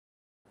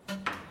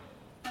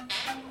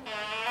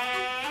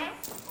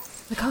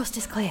The coast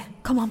is clear.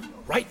 Come on.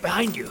 Right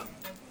behind you.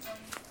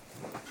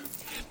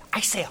 I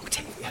say,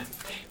 Octavia,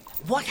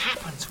 what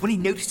happens when he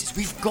notices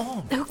we've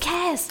gone? Who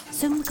cares?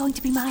 Soon we're going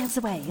to be miles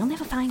away. He'll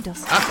never find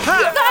us.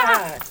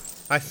 Aha!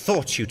 I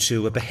thought you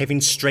two were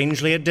behaving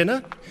strangely at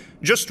dinner.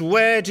 Just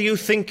where do you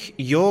think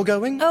you're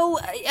going? Oh,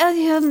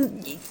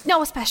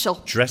 no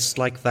special. Dressed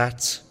like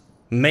that?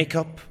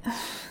 Makeup?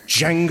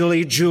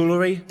 Jangly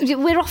jewellery?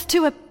 We're off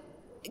to a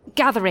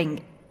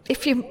gathering,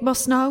 if you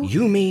must know.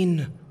 You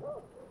mean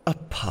a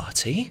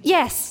party?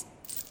 Yes.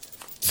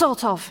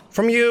 Sort of.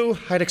 From you,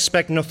 I'd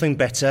expect nothing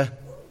better.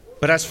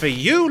 But as for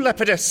you,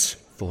 Lepidus,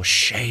 for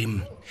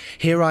shame.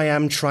 Here I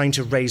am trying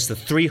to raise the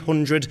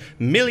 300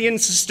 million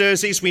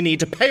sesterces we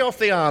need to pay off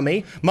the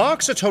army.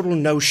 Mark's a total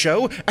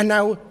no-show, and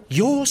now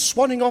you're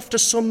swanning off to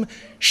some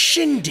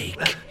shindig.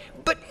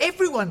 But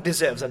everyone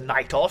deserves a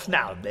night off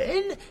now and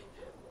then.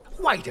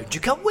 Why don't you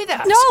come with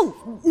us?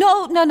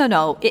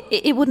 No.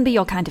 It wouldn't be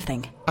your kind of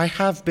thing. I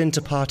have been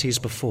to parties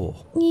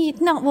before.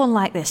 Not one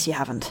like this, you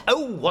haven't.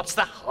 Oh, what's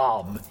the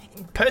harm?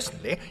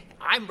 Personally,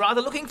 I'm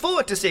rather looking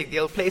forward to seeing the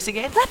old place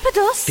again.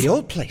 Lepidus! The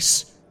old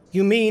place?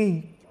 You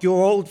mean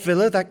your old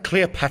villa that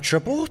Cleopatra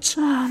bought?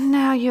 Oh,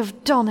 now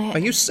you've done it. Are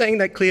you saying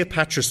that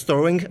Cleopatra's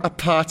throwing a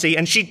party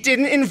and she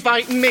didn't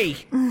invite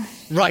me?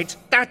 Right,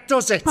 that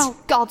does it. Oh,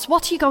 gods,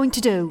 what are you going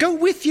to do? Go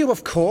with you,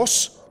 of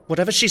course.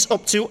 Whatever she's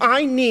up to,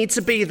 I need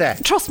to be there.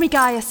 Trust me,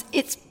 Gaius,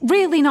 it's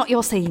really not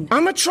your scene.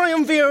 I'm a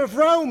triumvir of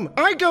Rome.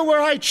 I go where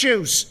I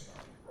choose.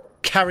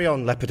 Carry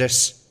on,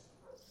 Lepidus.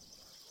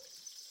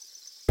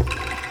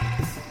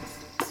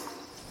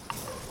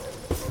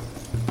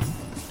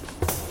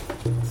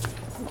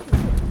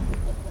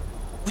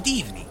 Good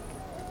evening.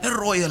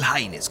 Her Royal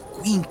Highness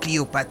Queen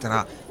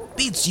Cleopatra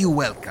bids you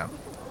welcome.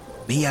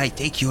 May I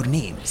take your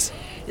names?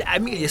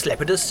 Aemilius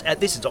Lepidus,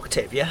 this is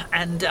Octavia,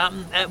 and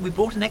we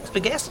brought an extra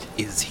guest.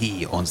 Is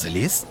he on the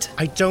list?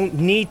 I don't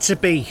need to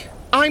be.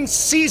 I'm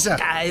Caesar.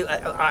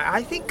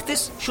 I think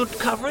this should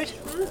cover it.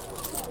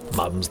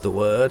 Mum's the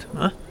word,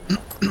 huh?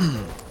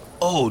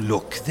 Oh,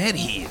 look, there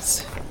he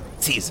is.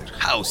 Caesar,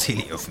 how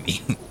silly of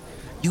me.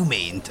 You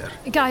may enter.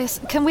 Gaius,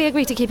 can we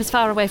agree to keep as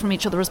far away from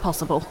each other as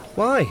possible?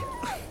 Why?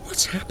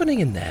 What's happening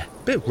in there?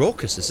 Bit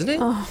raucous, isn't it?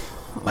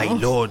 My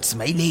lords,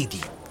 my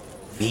lady,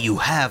 may you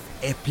have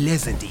a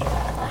pleasant evening.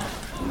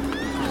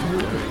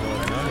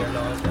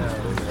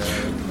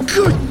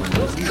 Good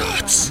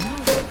gods!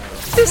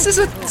 This is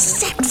a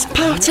sex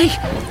party!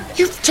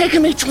 You've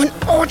taken me to an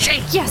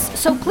orgy! Yes,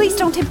 so please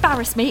don't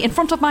embarrass me in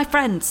front of my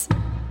friends.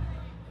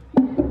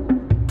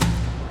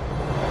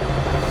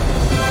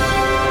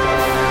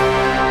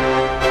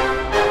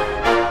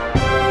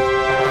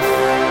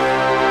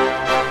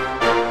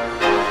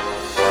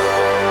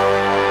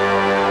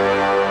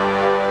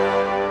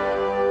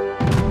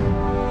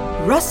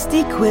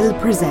 Rusty Quill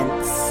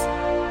presents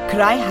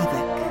Cry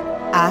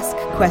Havoc, Ask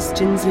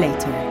Questions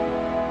Later.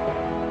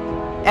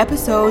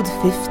 Episode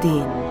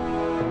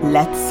 15,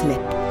 Let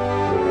Slip.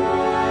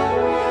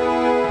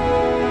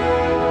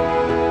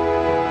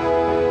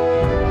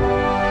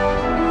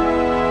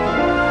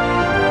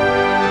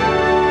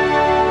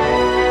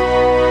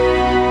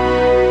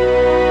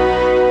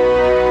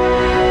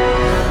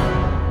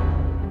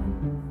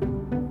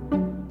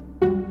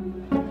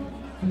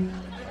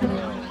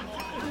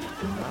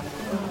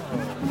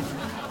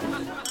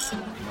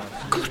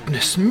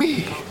 Goodness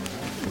me!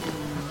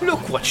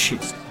 Look what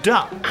she's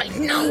done. I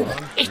know!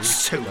 It's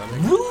so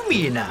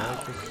roomy now.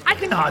 I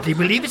can hardly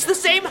believe it's the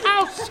same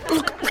house.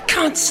 Look, we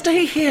can't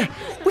stay here.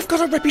 We've got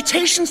our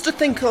reputations to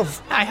think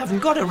of. I haven't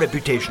got a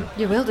reputation.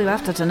 You will do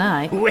after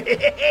tonight.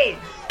 Wait,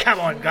 come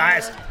on,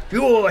 guys.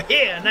 You're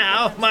here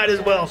now. Might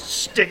as well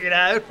stick it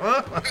out,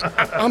 huh?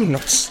 I'm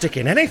not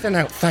sticking anything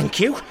out, thank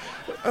you.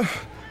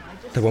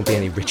 There won't be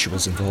any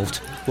rituals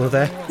involved, will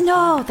there?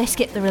 No, they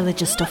skip the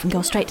religious stuff and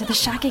go straight to the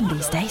shagging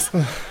these days.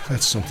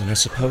 That's something, I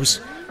suppose.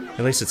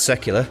 At least it's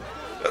secular.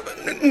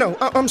 No,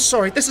 I'm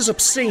sorry, this is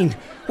obscene.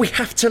 We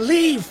have to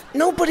leave.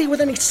 Nobody with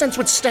any sense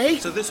would stay.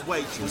 So this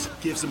waitress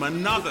gives him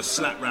another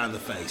slap round the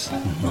face.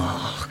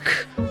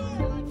 Mark.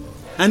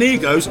 And he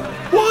goes,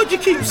 "Why'd you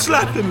keep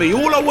slapping me?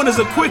 All I want is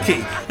a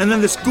quickie." And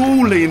then the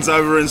school leans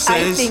over and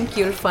says, I think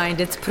you'll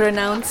find it's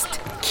pronounced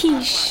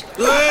quiche.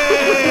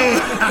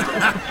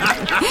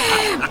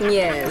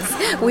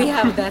 Yes, we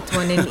have that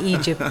one in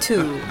Egypt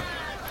too.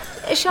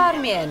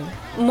 Charmian,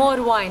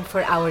 more wine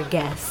for our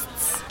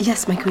guests.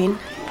 Yes, my queen.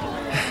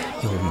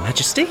 Your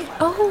Majesty?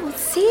 Oh,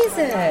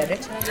 Caesar.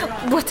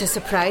 What a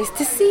surprise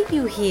to see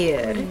you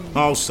here.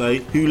 "I'll say,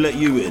 who let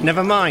you in?"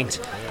 Never mind.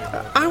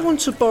 I want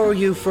to borrow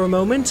you for a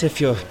moment if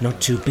you're not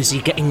too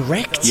busy getting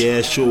wrecked.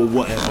 "Yeah, sure,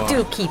 whatever."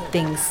 Do keep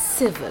things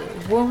civil,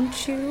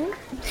 won't you?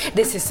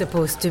 This is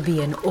supposed to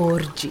be an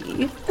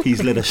orgy.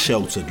 He's led a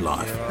sheltered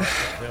life.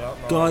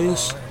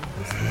 Gaius?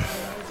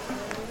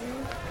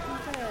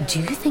 Do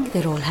you think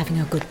they're all having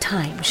a good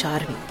time,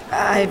 Charmi?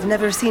 I've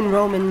never seen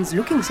Romans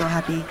looking so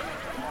happy.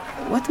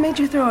 What made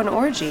you throw an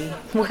orgy?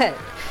 Well,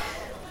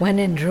 when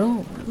in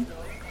Rome.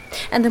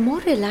 And the more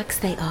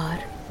relaxed they are,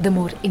 the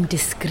more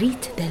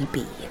indiscreet they'll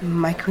be.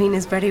 My queen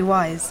is very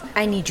wise.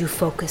 I need you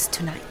focused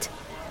tonight.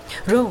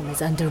 Rome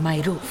is under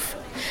my roof,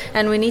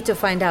 and we need to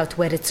find out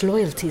where its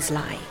loyalties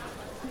lie.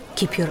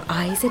 Keep your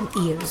eyes and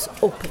ears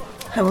open.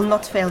 I will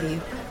not fail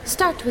you.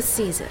 Start with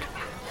Caesar.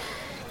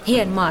 He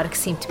and Mark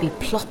seem to be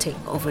plotting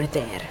over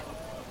there.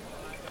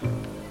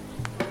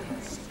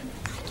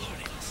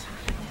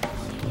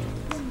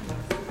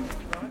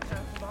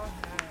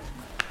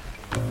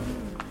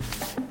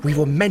 We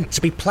were meant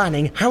to be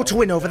planning how to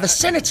win over the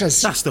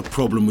senators. That's the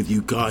problem with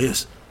you,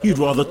 Gaius. You'd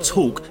rather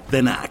talk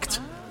than act.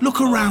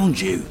 Look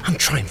around you. I'm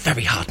trying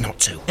very hard not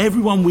to.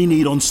 Everyone we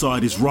need on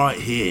side is right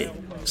here.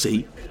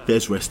 See,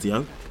 there's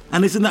Restio.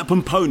 And isn't that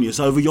Pomponius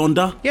over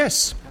yonder?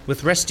 Yes,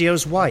 with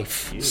Restio's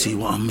wife. See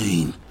what I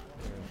mean?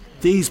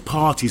 These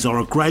parties are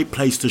a great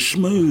place to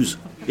schmooze.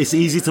 It's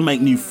easy to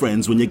make new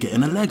friends when you're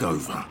getting a leg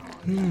over.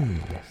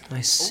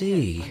 I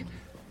see.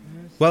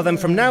 Well then,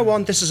 from now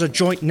on, this is a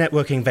joint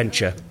networking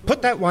venture.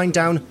 Put that wine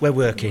down, we're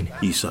working.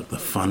 You suck the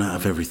fun out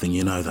of everything,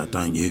 you know that,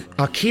 don't you?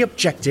 Our key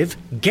objective,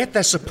 get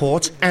their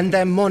support and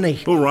their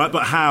money. All right,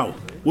 but how?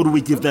 What do we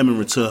give them in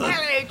return?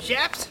 Hello,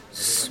 chaps.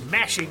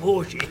 Smashing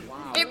orgy.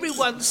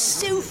 Everyone's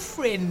so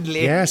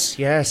friendly. Yes.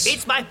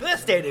 It's my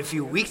birthday in a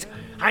few weeks.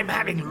 I'm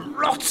having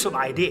lots of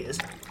ideas.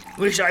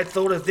 Wish I'd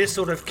thought of this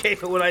sort of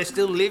caper when I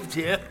still lived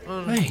here.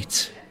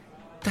 Wait,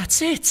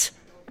 that's it.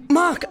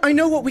 Mark, I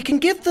know what we can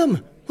give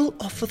them. We'll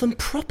offer them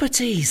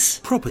properties.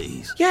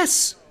 Properties?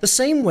 Yes, the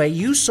same way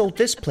you sold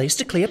this place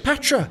to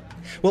Cleopatra.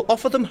 We'll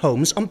offer them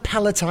homes on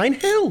Palatine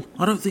Hill.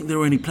 I don't think there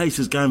are any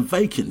places going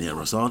vacant near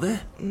us, are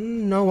there?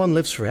 No one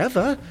lives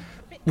forever.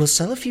 We'll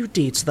sell a few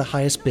deeds to the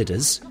highest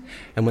bidders,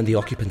 and when the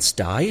occupants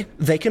die,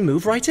 they can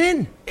move right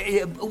in.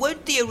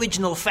 Won't the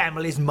original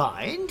families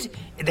mind?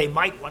 They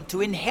might want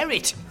to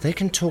inherit. They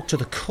can talk to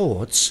the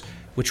courts,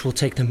 which will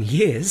take them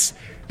years,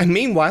 and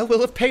meanwhile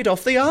we'll have paid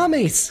off the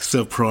armies.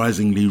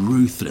 Surprisingly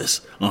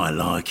ruthless. I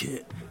like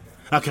it.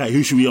 Okay,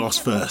 who should we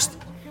ask first?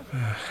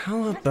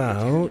 How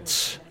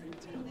about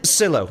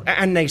Silo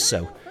and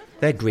Naso?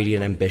 They're greedy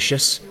and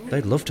ambitious.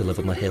 They'd love to live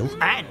on the hill.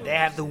 And they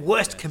have the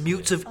worst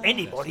commutes of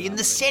anybody in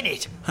the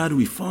Senate. How do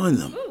we find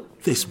them?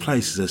 This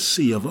place is a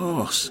sea of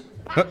arse.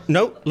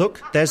 No,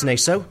 look, there's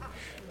Naso.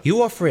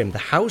 You offer him the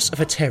house of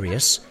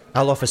Aterius.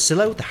 I'll offer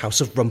Silo the house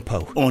of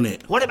Rumpo. On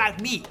it. What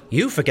about me?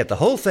 You forget the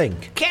whole thing.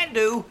 Can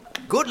do.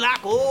 Good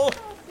luck, all.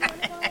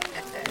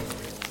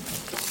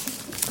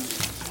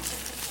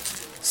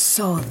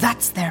 So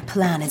that's their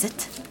plan, is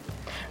it?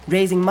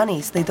 Raising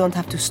money so they don't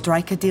have to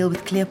strike a deal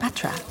with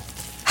Cleopatra.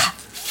 Ha,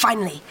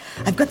 finally,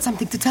 I've got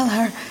something to tell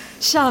her.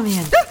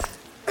 Charmian,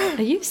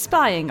 are you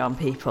spying on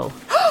people?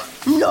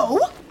 No!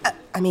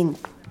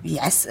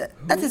 Yes,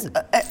 that is...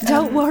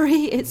 Don't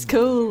worry, it's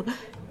cool.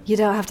 You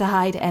don't have to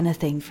hide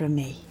anything from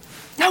me.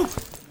 No!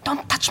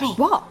 Don't touch me!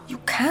 What? You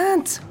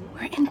can't.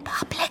 We're in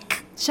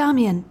public.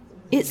 Charmian,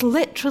 it's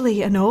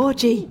literally an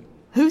orgy.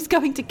 Who's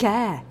going to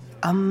care?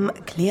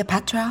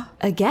 Cleopatra?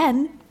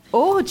 Again,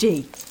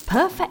 orgy.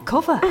 Perfect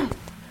cover.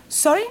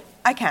 Sorry,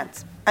 I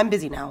can't. I'm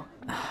busy now.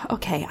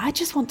 Okay, I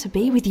just want to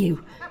be with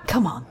you.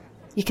 Come on,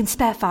 you can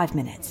spare 5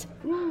 minutes.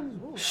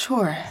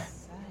 Sure.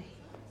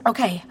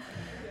 Okay.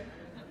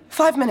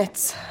 5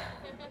 minutes.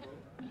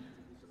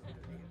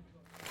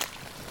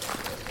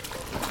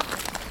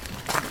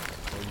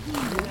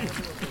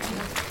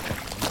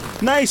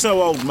 Nay,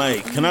 so old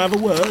mate, can I have a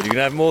word? You can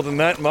have more than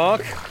that,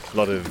 Mark. A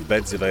lot of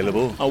beds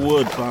available. I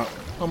would, but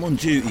I'm on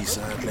duty,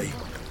 sadly.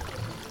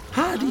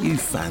 How do you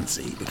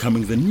fancy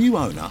becoming the new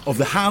owner of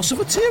the House of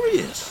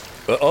Aterius?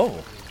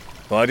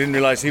 Well, I didn't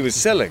realise he was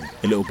selling.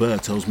 A little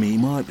bird tells me he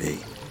might be.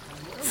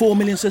 4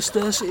 million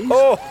sesterces?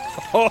 Oh,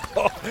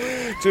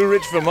 too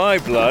rich for my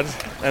blood.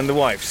 And the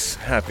wife's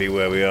happy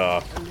where we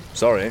are.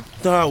 Sorry.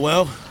 Oh,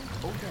 well,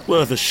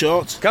 worth a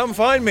shot. Come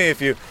find me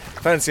if you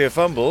fancy a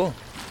fumble.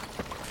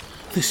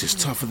 This is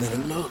tougher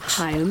than it looks.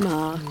 Hi,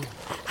 Mark.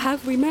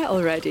 Have we met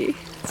already?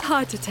 It's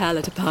hard to tell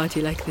at a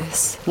party like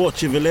this.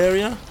 Watch your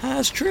Valeria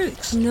has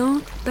tricks.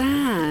 Not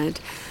bad.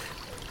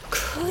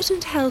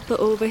 Couldn't help but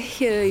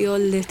overhear your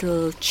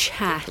little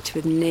chat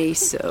with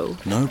Naso.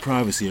 No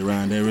privacy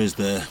around here, is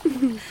there?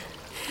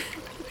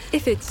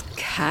 If it's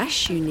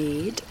cash you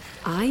need,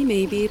 I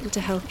may be able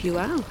to help you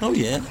out. Oh,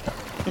 yeah?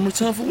 In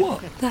return for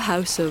what? The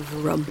House of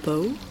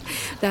Rumpo.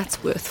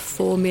 That's worth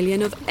 4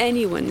 million of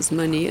anyone's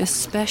money,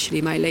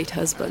 especially my late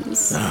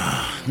husband's.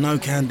 No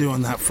can do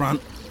on that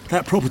front.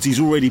 That property's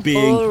already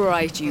being... All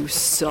right, you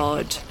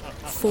sod.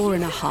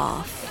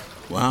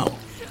 4.5. Wow.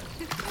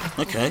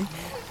 Okay.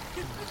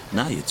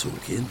 Now you're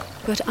talking.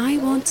 But I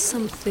want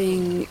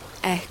something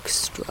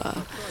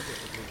extra.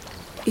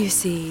 You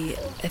see,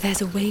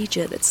 there's a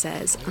wager that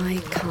says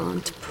I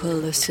can't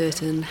pull a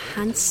certain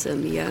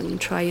handsome young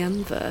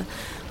triumvir.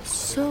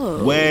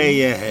 So...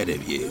 Way ahead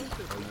of you.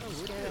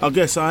 I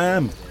guess I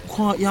am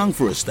quite young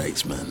for a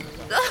statesman.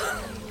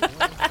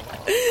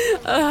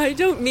 I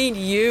don't mean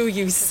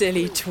you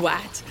silly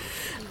twat.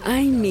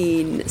 I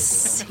mean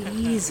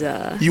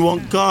Caesar. You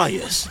want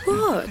Gaius?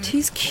 What?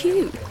 He's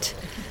cute.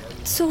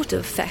 Sort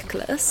of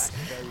feckless.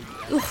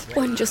 Oh,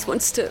 one just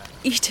wants to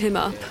eat him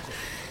up.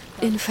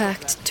 In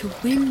fact, to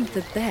win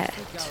the bet,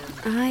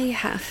 I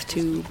have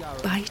to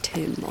bite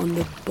him on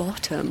the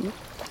bottom.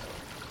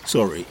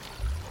 Sorry,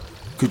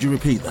 could you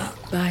repeat that?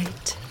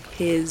 Bite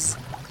his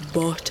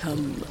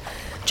bottom.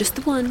 Just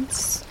the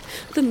once.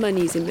 The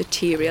money's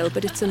immaterial,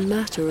 but it's a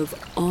matter of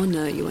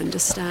honor, you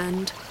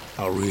understand?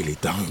 I really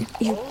don't.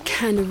 You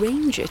can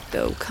arrange it,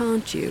 though,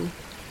 can't you?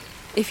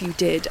 If you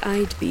did,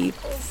 I'd be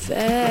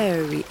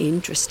very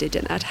interested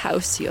in that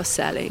house you're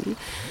selling.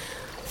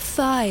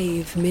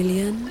 5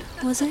 million,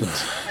 was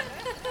it?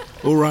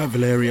 All right,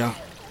 Valeria.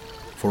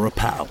 For a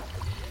pal.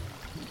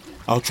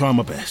 I'll try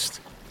my best.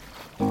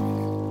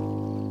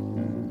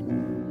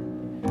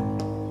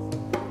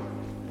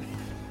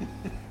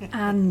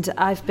 And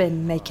I've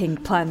been making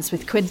plans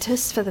with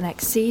Quintus for the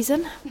next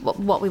season.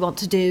 What we want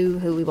to do,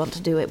 who we want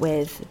to do it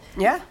with.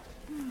 Yeah?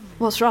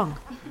 What's wrong?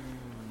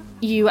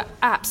 You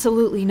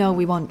absolutely know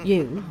we want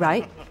you,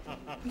 right?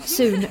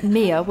 Soon,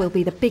 Mia will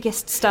be the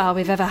biggest star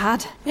we've ever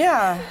had.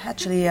 Yeah,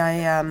 actually,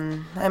 I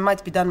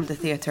might be done with the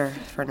theatre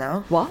for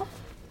now. What?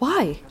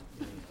 Why?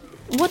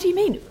 What do you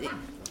mean?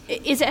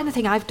 Is it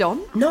anything I've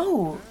done?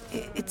 No,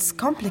 it's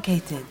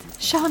complicated.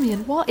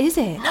 Charmian, what is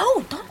it?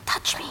 No, don't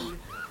touch me.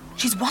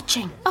 She's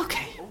watching.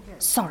 Okay,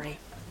 sorry.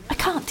 I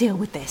can't deal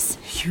with this.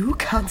 You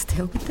can't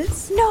deal with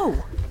this?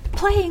 No.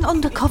 Playing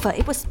undercover,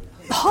 it was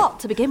hot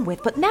to begin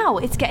with, but now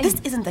it's getting...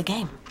 This isn't a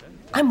game.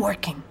 I'm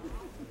working.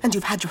 And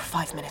you've had your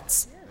 5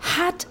 minutes.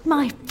 Had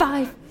my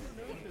 5...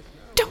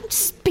 Don't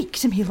speak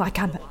to me like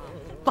I'm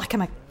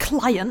a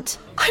client.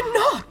 I'm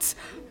not.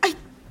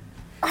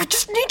 I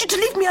just need you to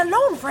leave me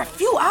alone for a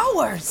few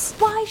hours.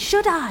 Why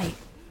should I?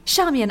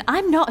 Charmian,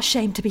 I'm not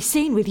ashamed to be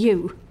seen with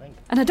you.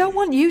 And I don't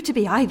want you to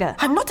be either.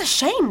 I'm not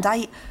ashamed.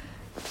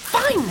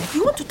 Fine, if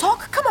you want to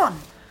talk, come on.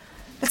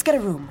 Let's get a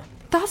room.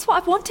 That's what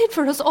I've wanted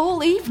for us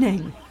all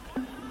evening.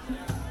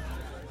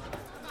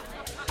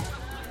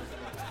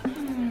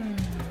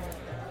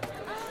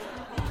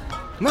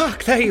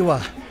 Mark, there you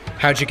are.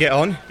 How'd you get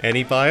on?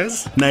 Any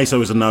buyers?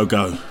 Naso is a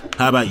no-go.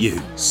 How about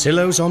you?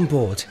 Silo's on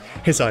board.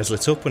 His eyes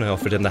lit up when I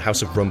offered him the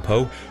House of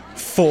Rumpo.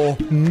 4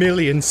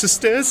 million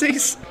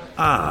sesterces.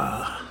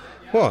 Ah.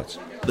 What?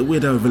 The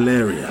widow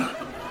Valeria.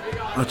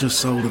 I just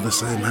sold her the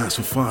same house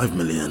for 5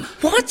 million.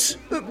 What?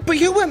 But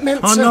you weren't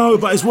meant to... I know,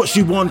 but it's what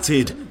she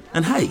wanted.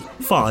 And hey,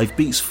 5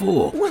 beats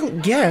 4. Well,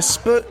 yes,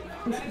 but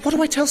what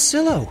do I tell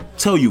Silo?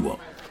 Tell you what,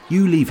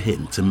 you leave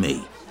him to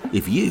me.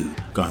 If you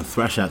go and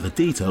thrash out the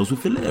details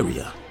with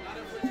Valeria.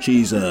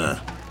 She's,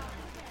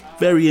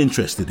 very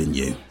interested in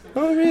you.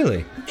 Oh,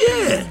 really?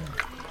 Yeah.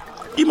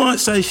 You might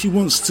say she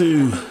wants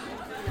to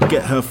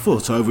get her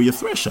foot over your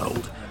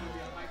threshold.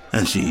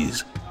 And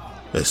she's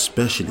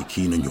especially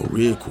keen on your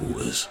rear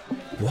quarters.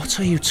 What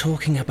are you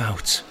talking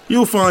about?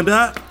 You'll find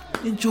out.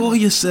 Enjoy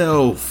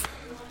yourself.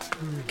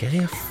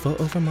 Getting a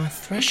foot over my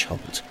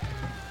threshold?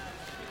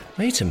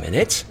 Wait a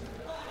minute.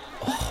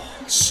 Oh,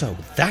 so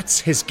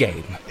that's his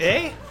game.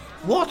 Eh?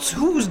 What's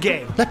whose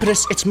game?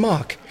 Lepidus, it's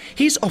Mark.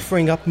 He's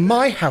offering up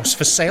my house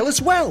for sale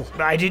as well.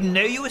 I didn't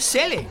know you were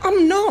selling.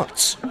 I'm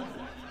not.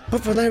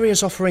 But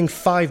Valeria's offering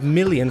 5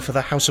 million for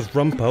the House of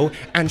Rumpo,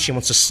 and she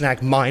wants to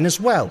snag mine as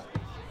well.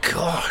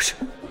 God.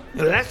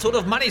 That sort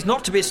of money's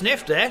not to be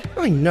sniffed at.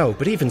 I know,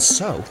 but even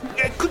so...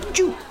 Couldn't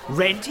you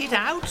rent it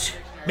out?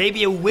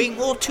 Maybe a wing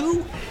or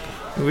two?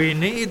 We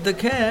need the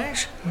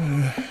cash.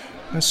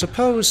 I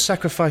suppose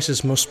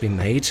sacrifices must be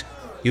made.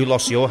 You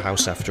lost your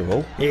house after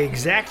all.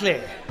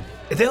 Exactly.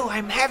 Though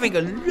I'm having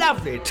a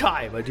lovely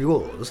time at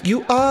yours.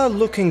 You are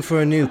looking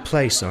for a new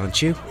place,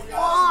 aren't you?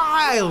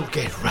 I'll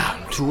get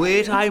round to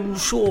it, I'm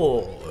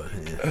sure.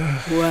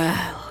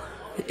 Well,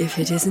 if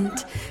it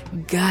isn't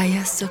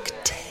Gaius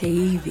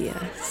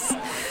Octavius.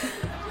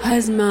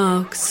 Has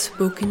Mark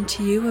spoken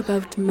to you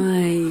about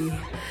my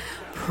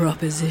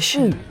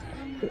proposition?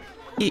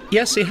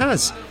 Yes, he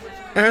has.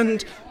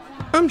 And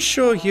I'm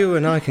sure you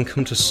and I can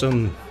come to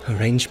some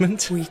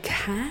arrangement. We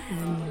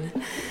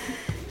can.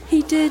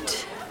 He did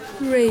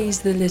raise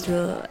the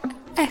little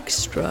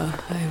extra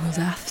I was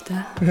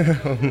after.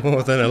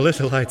 More than a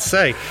little, I'd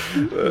say.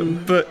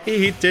 But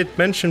he did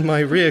mention my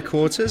rear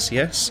quarters,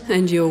 yes.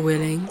 And you're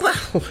willing?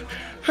 Well,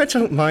 I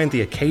don't mind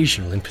the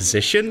occasional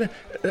imposition,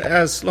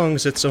 as long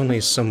as it's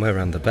only somewhere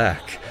around the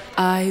back.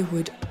 I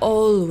would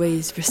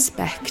always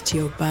respect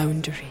your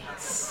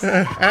boundaries.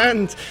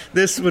 And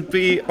this would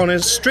be on a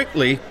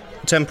strictly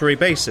temporary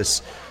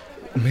basis.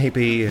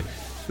 Maybe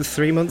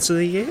 3 months of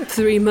the year?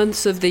 3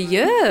 months of the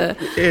year?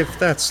 If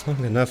that's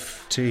long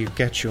enough to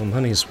get your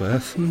money's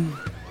worth.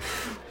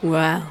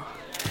 Well,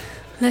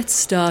 let's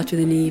start with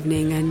an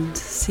evening and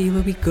see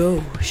where we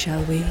go,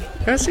 shall we?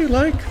 As you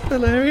like,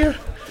 Valeria.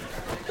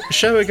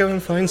 Shall we go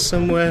and find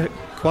somewhere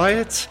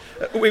quiet?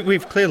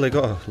 We've clearly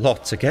got a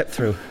lot to get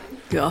through.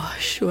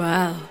 Gosh,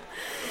 well,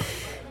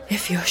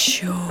 if you're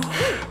sure.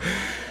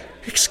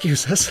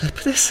 Excuse us,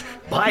 Lepidus.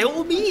 By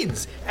all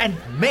means. And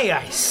may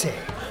I say,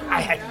 I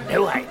had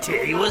no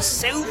idea he was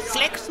so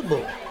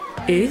flexible.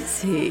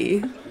 Is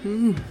he?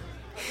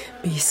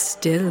 Be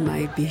still,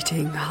 my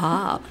beating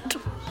heart.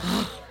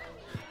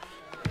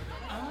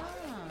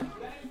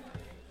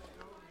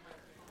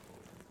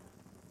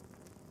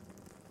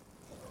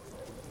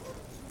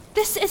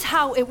 this is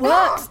how it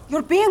works.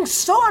 You're being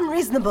so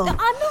unreasonable.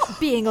 I'm not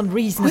being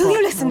unreasonable. Will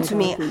you listen to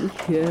me?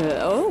 Yeah.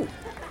 Oh,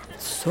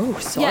 so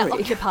sorry. Yeah,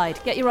 occupied.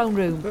 Get your own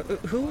room.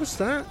 Who was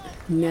that?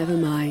 Never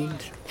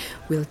mind.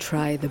 We'll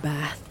try the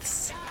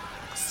baths.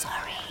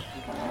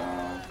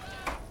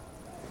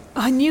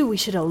 I knew we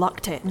should have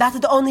locked it.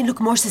 That'd only look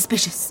more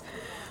suspicious.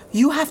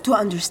 You have to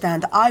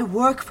understand, I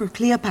work for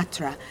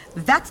Cleopatra.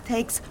 That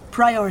takes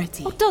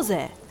priority. What does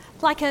it?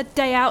 Like a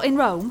day out in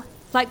Rome?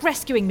 Like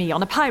rescuing me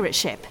on a pirate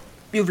ship?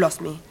 You've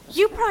lost me.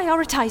 You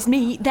prioritised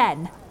me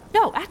then.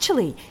 No,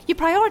 actually, you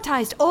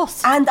prioritised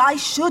us. And I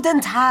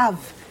shouldn't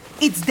have.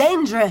 It's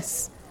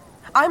dangerous.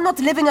 I'm not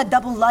living a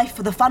double life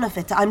for the fun of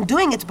it. I'm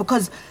doing it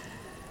because...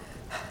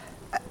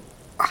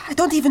 I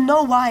don't even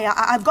know why.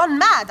 I've gone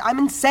mad. I'm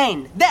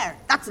insane. There,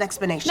 that's an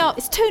explanation. No,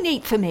 it's too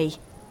neat for me.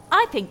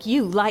 I think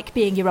you like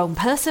being your own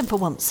person for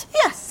once.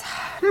 Yes,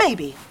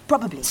 maybe,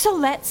 probably. So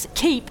let's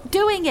keep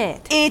doing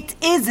it. It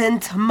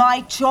isn't my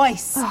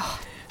choice.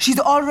 She's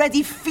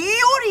already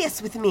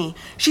furious with me.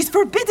 She's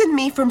forbidden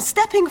me from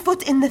stepping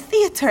foot in the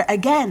theatre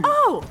again.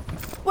 Oh,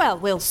 well,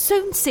 we'll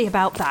soon see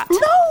about that.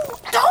 No,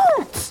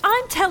 don't!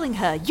 I'm telling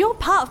her you're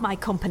part of my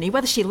company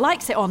whether she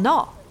likes it or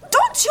not.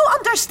 Don't you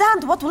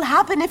understand what will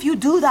happen if you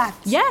do that?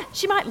 Yeah,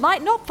 she might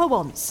lighten up for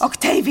once.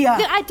 Octavia!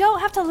 I don't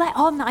have to let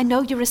on that I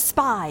know you're a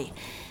spy.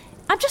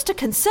 I'm just a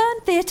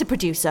concerned theatre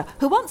producer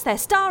who wants their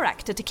star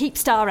actor to keep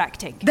star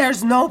acting.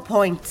 There's no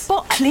point.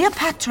 But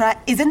Cleopatra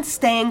isn't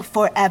staying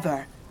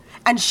forever,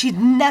 and she'd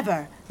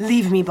never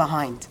leave me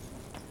behind.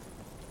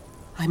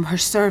 I'm her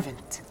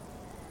servant.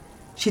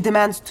 She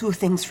demands two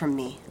things from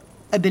me: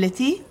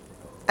 ability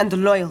and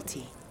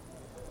loyalty.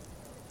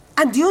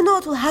 And do you know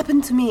what will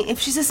happen to me if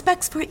she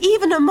suspects for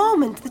even a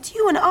moment that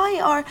you and I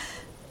are...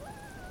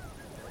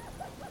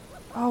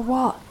 Or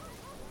what?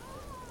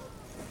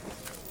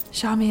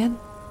 Charmian?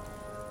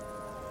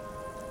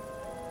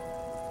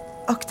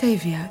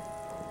 Octavia,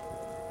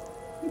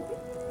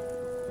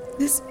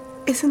 this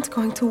isn't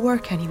going to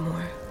work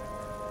anymore.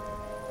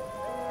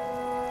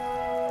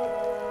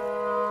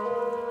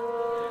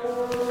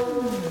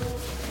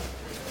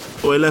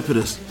 Oi,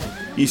 Lepidus,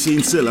 you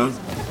seen Scylla?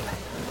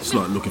 It's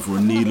like looking for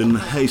a needle in a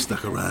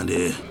haystack around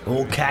here.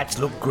 All cats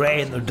look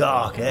grey in the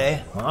dark,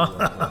 eh?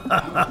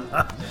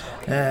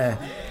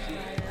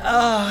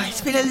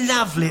 It's been a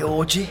lovely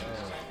orgy.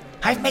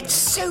 I've met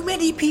so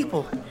many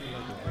people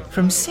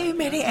from so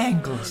many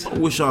angles. I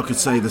wish I could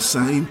say the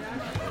same.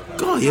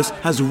 Gaius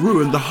has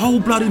ruined the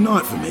whole bloody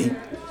night for me.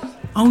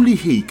 Only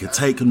he could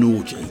take an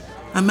orgy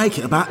and make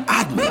it about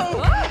admin.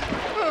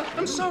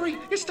 I'm sorry,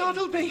 you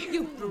startled me.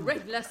 You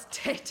brainless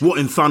tit. What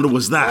in thunder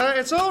was that?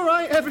 It's all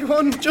right,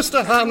 everyone. Just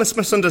a harmless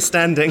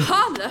misunderstanding.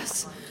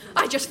 Harmless?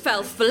 I just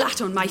fell flat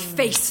on my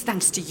face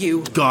thanks to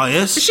you.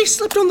 Gaius? She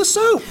slipped on the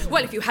soap.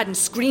 Well, if you hadn't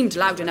screamed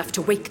loud enough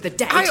to wake the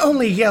dead. I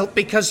only yelped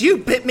because you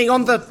bit me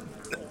on the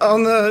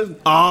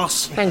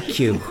arse. Thank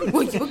you.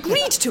 Well, you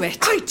agreed to it.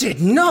 I did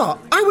not.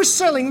 I was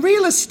selling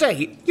real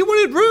estate. You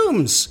wanted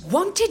rooms.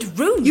 Wanted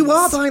rooms? You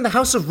are buying the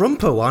House of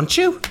Rumpo, aren't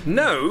you?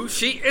 No,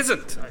 she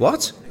isn't.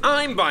 What?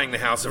 I'm buying the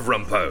House of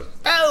Rumpo.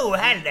 Oh,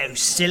 hello,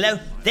 Silo.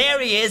 There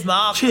he is,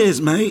 Mark.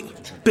 Cheers,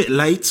 mate. Bit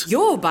late.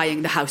 You're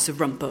buying the House of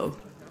Rumpo.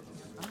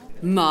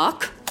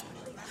 Mark,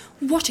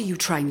 what are you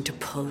trying to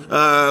pull?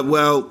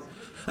 Well,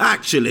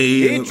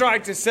 actually... He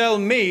tried to sell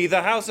me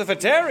the House of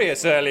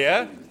Atarius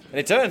earlier, and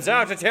it turns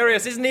out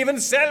Atarius isn't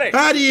even selling.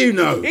 How do you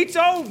know? He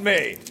told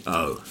me.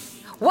 Oh.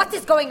 What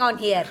is going on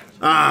here?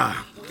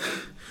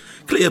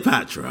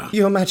 Cleopatra.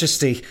 Your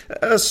Majesty,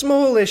 a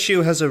small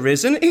issue has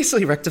arisen,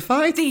 easily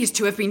rectified. These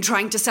two have been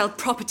trying to sell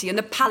property in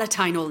the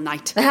Palatine all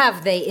night.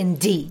 Have they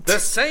indeed? The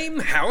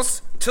same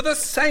house to the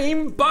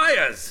same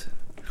buyers,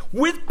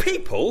 with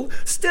people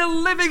still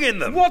living in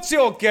them. What's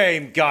your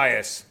game,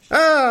 Gaius?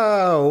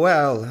 Oh,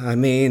 well, I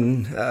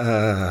mean,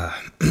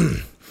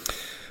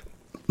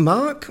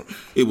 Mark?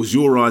 It was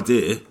your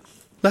idea.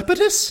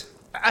 Lepidus?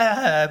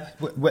 I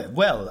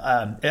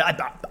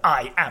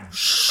am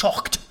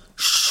shocked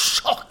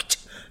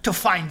to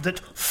find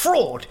that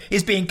fraud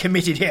is being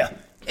committed here.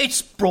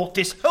 It's brought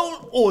this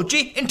whole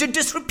orgy into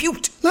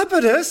disrepute.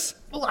 Lepidus?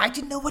 Well, I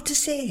didn't know what to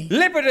say.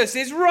 Lepidus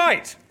is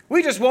right.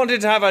 We just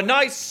wanted to have a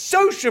nice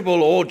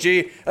sociable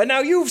orgy, and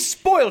now you've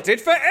spoilt it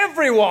for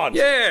everyone.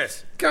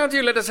 Yes. Can't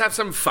you let us have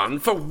some fun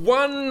for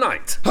one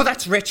night? Oh,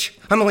 that's rich.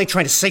 I'm only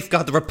trying to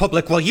safeguard the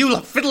Republic while you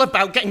lot fiddle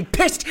about getting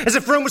pissed as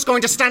if Rome was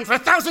going to stand for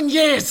 1,000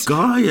 years.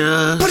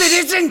 Gaius. But it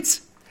isn't.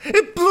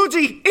 It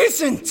bloody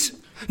isn't.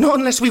 Not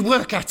unless we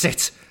work at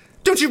it.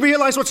 Don't you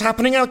realise what's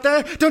happening out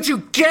there? Don't you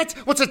get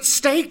what's at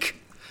stake?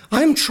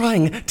 I'm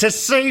trying to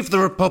save the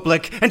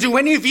Republic, and do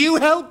any of you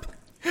help?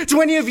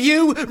 Do any of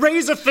you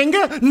raise a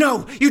finger?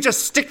 No, you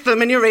just stick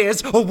them in your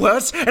ears, or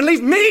worse, and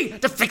leave me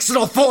to fix it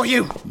all for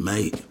you.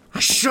 Mate. I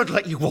should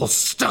let you all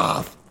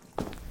starve.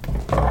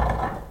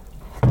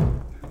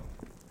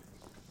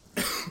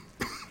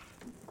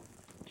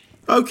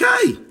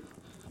 Okay.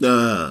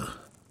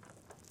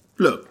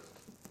 Look.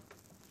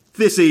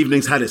 This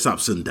evening's had its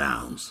ups and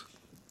downs.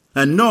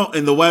 And not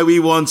in the way we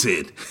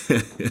wanted.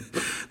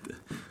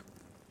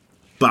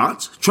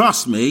 But,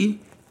 trust me,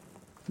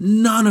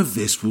 none of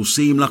this will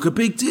seem like a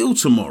big deal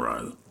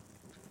tomorrow.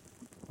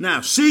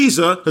 Now,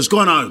 Caesar has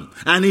gone home,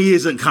 and he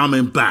isn't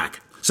coming back.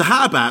 So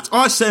how about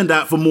I send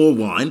out for more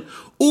wine,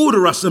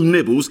 order us some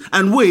nibbles,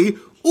 and we,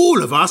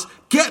 all of us,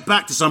 get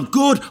back to some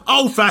good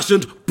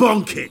old-fashioned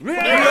bonking.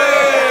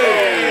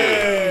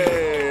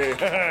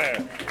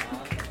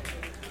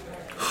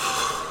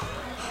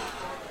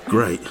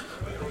 Great.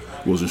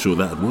 Wasn't sure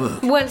that'd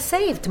work. Well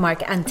saved,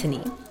 Mark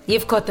Antony.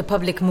 You've caught the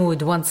public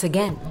mood once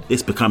again.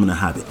 It's becoming a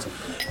habit,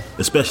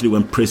 especially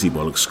when Prissy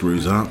Bollock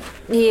screws up.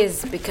 He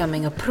is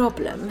becoming a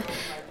problem.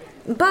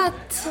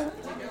 But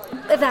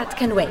that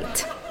can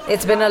wait.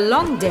 It's been a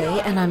long day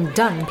and I'm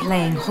done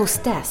playing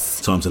hostess.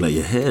 Time to let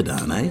your hair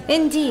down, eh?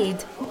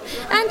 Indeed.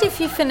 And if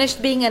you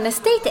finished being an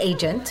estate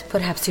agent,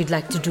 perhaps you'd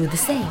like to do the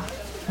same.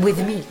 With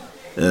me.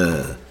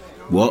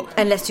 What?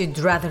 Unless you'd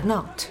rather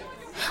not.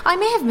 I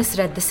may have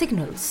misread the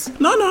signals.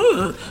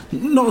 No,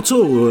 not at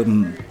all.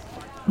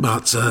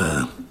 But,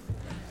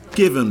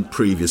 given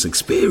previous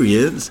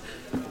experience,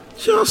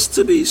 just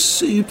to be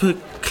super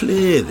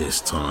clear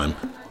this time,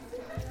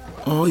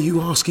 are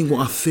you asking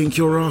what I think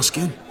you're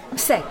asking?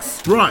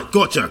 Sex. Right,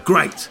 gotcha,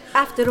 great.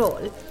 After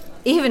all,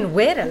 even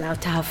we're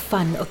allowed to have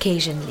fun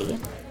occasionally.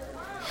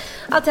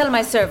 I'll tell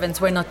my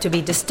servants we're not to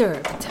be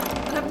disturbed.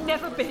 I've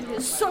never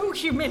been so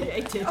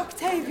humiliated.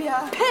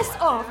 Octavia! Piss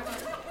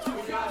off!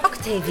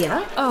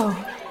 Octavia? Oh,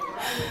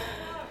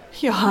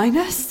 Your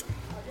Highness?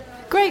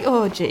 Great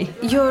orgy.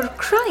 You're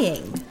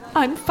crying.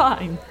 I'm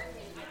fine.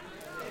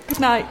 Good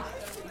night.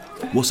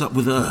 What's up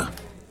with her?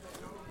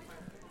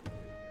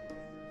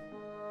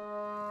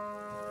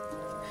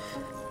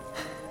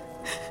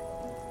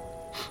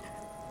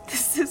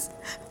 This is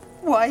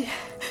why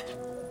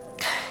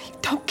you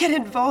don't get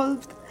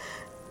involved.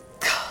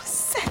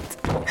 Cosette.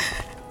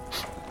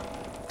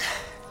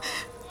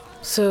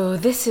 So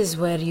this is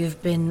where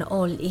you've been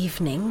all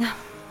evening?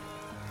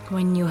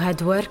 When you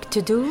had work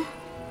to do?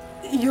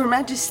 Your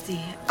Majesty,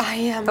 I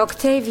am...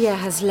 Octavia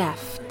has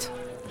left.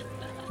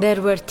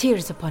 There were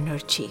tears upon her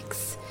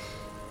cheeks.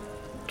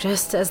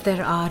 Just as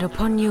there are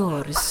upon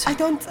yours. I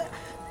don't...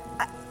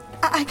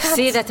 I can't...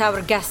 See that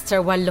our guests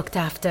are well looked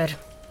after.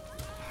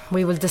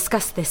 We will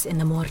discuss this in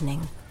the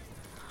morning.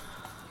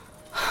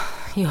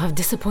 You have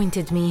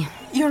disappointed me.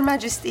 Your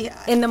Majesty,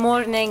 In the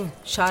morning,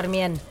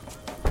 Charmian.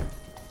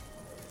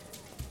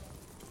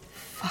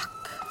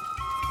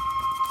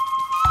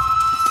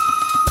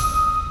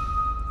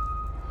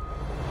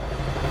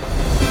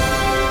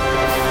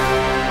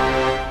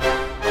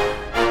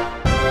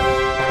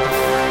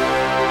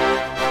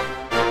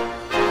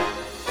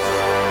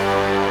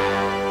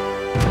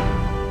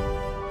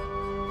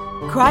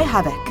 Cry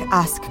Havoc,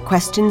 Ask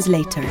Questions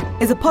Later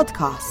is a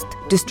podcast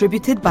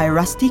distributed by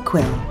Rusty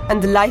Quill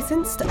and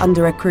licensed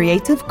under a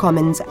Creative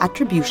Commons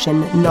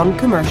Attribution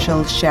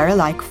Non-Commercial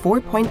Share-alike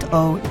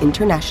 4.0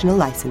 international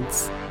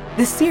license.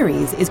 This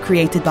series is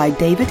created by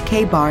David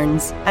K.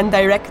 Barnes and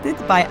directed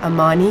by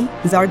Amani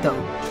Zardo.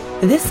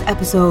 This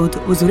episode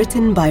was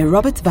written by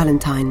Robert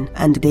Valentine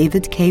and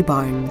David K.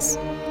 Barnes.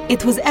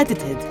 It was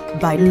edited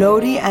by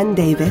Laurie Ann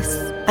Davis,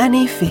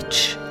 Annie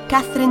Fitch,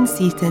 Catherine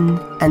Seaton,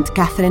 and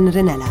Catherine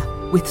Ranella,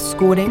 with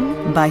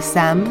scoring by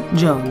Sam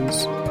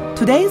Jones.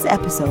 Today's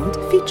episode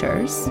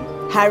features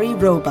Harry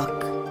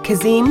Roebuck,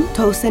 Kazim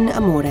Tosin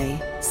Amore,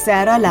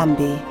 Sarah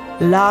Lambie,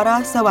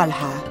 Lara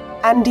Sawalha,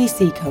 Andy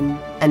Seacombe,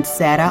 and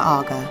Sarah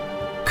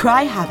Aga.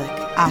 Cry Havoc,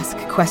 Ask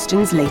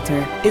Questions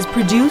Later is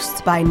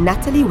produced by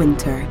Natalie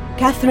Winter,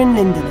 Catherine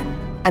Lindemann,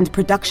 and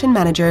production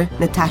manager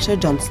Natasha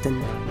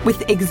Johnston,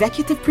 with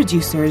executive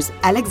producers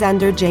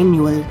Alexander J.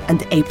 Newell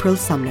and April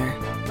Sumner.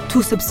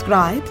 To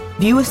subscribe,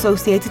 view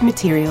associated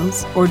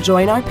materials, or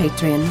join our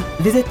Patreon,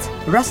 visit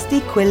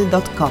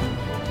rustyquill.com.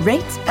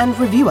 Rate and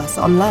review us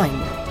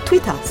online.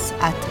 Tweet us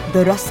at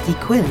The Rusty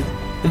Quill.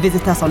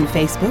 Visit us on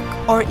Facebook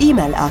or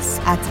email us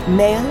at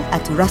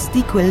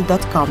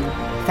mail@rustyquill.com.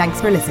 Thanks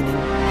for listening.